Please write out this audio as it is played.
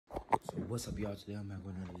What's up, y'all? Today I'm back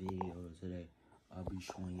with another video. Today I'll be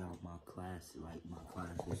showing y'all my classes, like my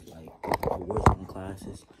Warzone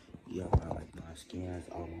classes. Yeah, like my skins,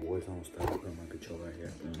 all my Warzone stuff. I got my controller right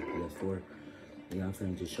here on the PS4. Yeah, I'm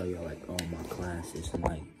finna just show y'all like all my classes and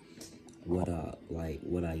like what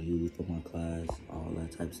I use for my class, all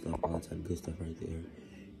that type of stuff, all that type of good stuff right there.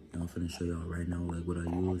 And I'm finna show y'all right now like what I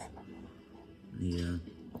use. Yeah,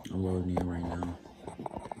 I'm loading in right now.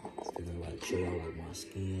 Finna like show y'all like my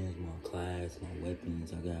skins, my class, my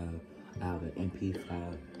weapons. I have an MP5.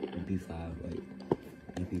 I'm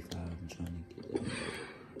trying to get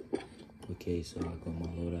that. Okay, so I got my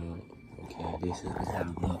loadout. Okay, this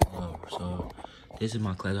is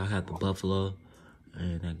my class. I have the Buffalo,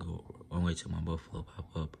 and I go one way till my Buffalo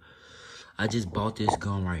pop up. I just bought this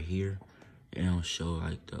gun right here, and I'll show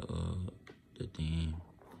like the thing.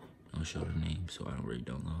 I'll show the name, so I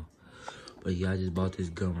don't know. But yeah, I just bought this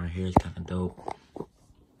gun right here. It's kind of dope.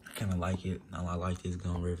 I kind of like it. I like this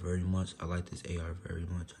gun very much. I like this AR very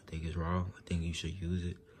much. I think it's raw. I think you should use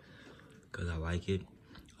it because I like it.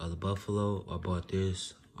 The Buffalo, I bought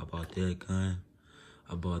this. I bought that gun.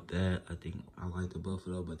 I bought that. I think I like the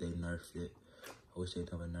Buffalo, but they nerfed it. I wish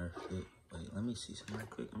they'd never nerfed it. Wait, let me see something right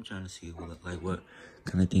quick. I'm trying to see what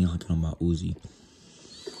kind of thing I'm talking about Uzi.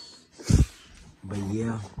 But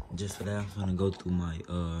yeah, just for that, I'm gonna go through my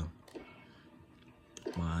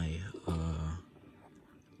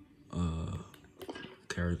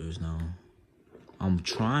characters now. I'm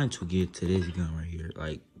trying to get to this gun right here,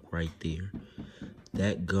 like right there.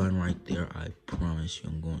 That gun right there, I promise you,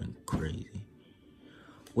 I'm going crazy.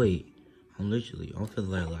 Wait, I feel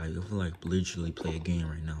like literally play a game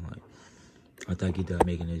right now. Like I thought you done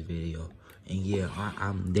making this video, and yeah,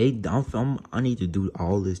 I need to do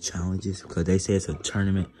all these challenges because they say it's a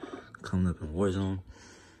tournament coming up in Warzone.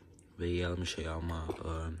 But yeah, let me show y'all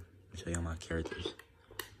my characters.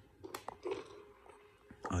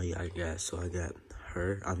 Oh yeah, I got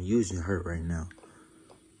her. I'm using her right now.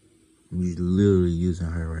 I'm literally using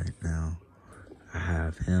her right now. I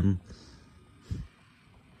have him.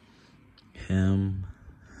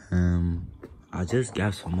 I just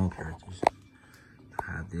got some more characters.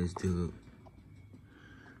 I have this dude.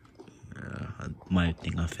 I might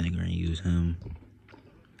think I'm finna gonna use him.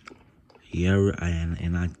 Yeah,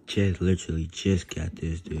 and I literally just got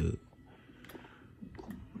this dude.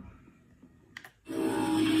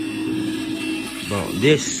 Bro,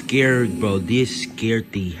 this scared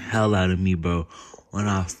the hell out of me, bro, when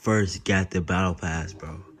I first got the battle pass,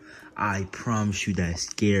 bro. I promise you that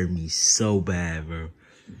scared me so bad, bro.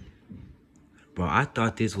 Bro, I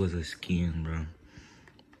thought this was a skin, bro.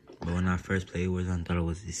 But when I first played Warzone, I thought it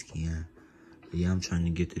was a skin. But yeah, I'm trying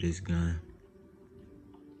to get to this gun.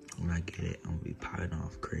 When I get it, I'm gonna be popping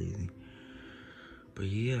off crazy. But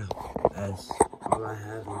yeah, that's all I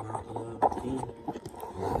have in my thing.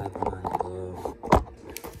 All I have in my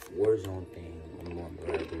Warzone thing. I'm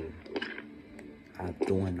going to do. I have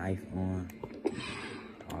throwing knife on.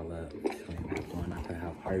 All that. Throwing knife. I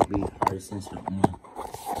have heartbeat, heart sensor on.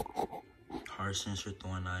 Heart sensor,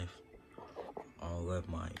 throwing knife. All of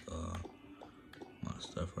my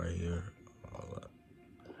stuff right here. All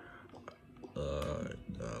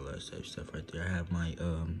that safe stuff right there. I have my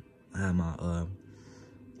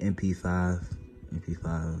MP5.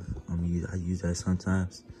 I use that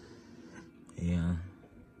sometimes. Yeah.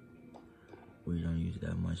 We don't use it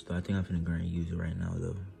that much though. I think I'm finna go and use it right now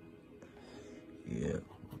though. Yeah.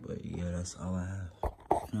 But yeah, that's all I have.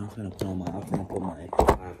 I'm finna put my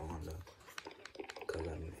MP5 on though. Cause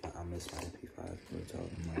I miss my MP5. We're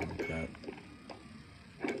talking about that.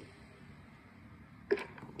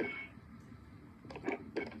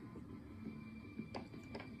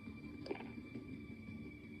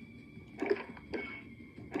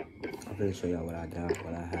 I'm gonna show y'all what I got,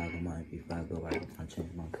 what I have on my MP5, though. Like I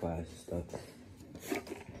changed my class and stuff.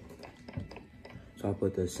 So I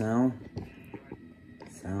put the sound,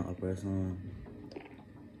 I press on.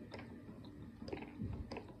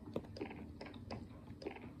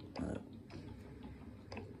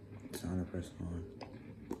 Sound, I press on.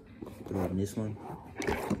 Put on this one.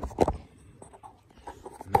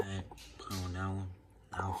 Man, put on that one.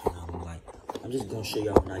 Now I'm like, I'm just gonna show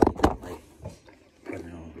y'all when I get like. Put it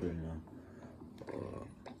on.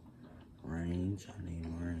 Range. I need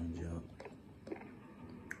range up.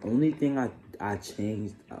 Only thing I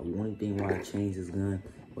changed. Only thing why I changed this gun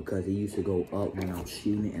because it used to go up when I'm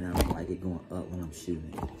shooting, and I don't like it going up when I'm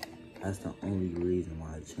shooting. That's the only reason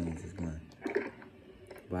why I changed this gun.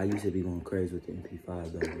 But I used to be going crazy with the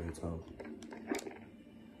MP5 though. Real talk.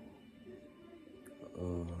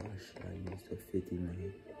 Should I use the 50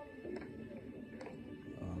 man?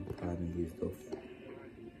 Probably use the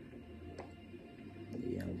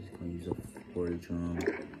use a 40 drum.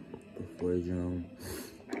 The 40 drum.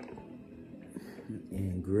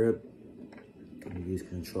 And grip. I'm gonna use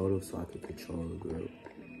controller so I can control the grip.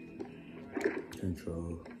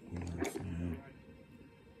 Control. You know what I'm saying?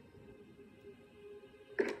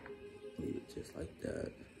 Just like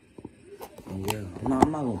that. And yeah,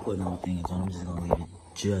 I'm not gonna put no things on. I'm just gonna leave it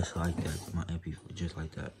just like that. My MP4, just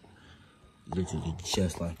like that. Literally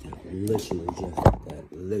just like that. Literally just like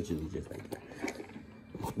that. Literally just like that.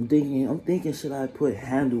 I'm thinking, should I put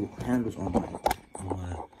handles on my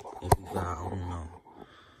MP5? I don't know.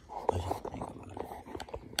 What you think about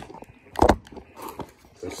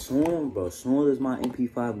it? As soon as my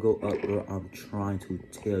MP5 go up, bro, I'm trying to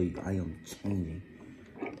tell you, I am changing.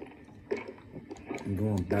 I'm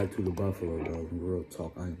going back to the Buffalo, bro. Real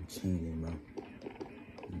talk, I am changing, bro.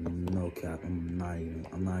 No cap, I'm not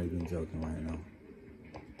even joking right now.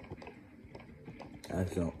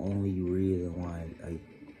 That's the only reason why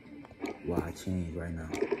I changed right now.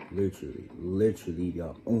 Literally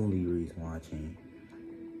the only reason why I changed.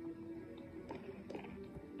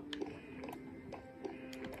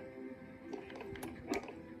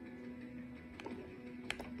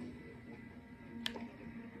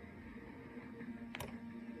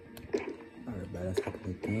 Alright, but that's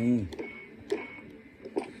the thing.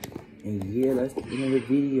 And yeah, that's the end of the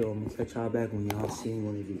video. I'm gonna catch y'all back when y'all see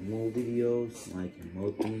one of these more videos, like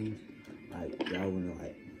more things. Like y'all wanna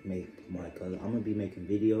like make my color. I'm gonna be making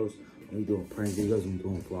videos. I'm gonna be doing prank videos. I'm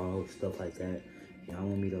doing vlogs, stuff like that. Y'all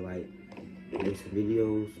want me to like make some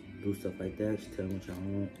videos, do stuff like that? Just tell me what y'all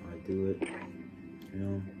want. I do it. You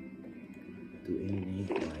know, do anything.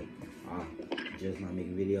 Like just not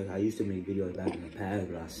making videos. I used to make videos back in the past,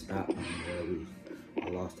 but I stopped. I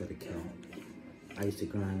lost that account. I used to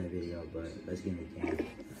grind that video, but let's get in the game.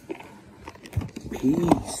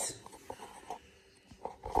 Peace.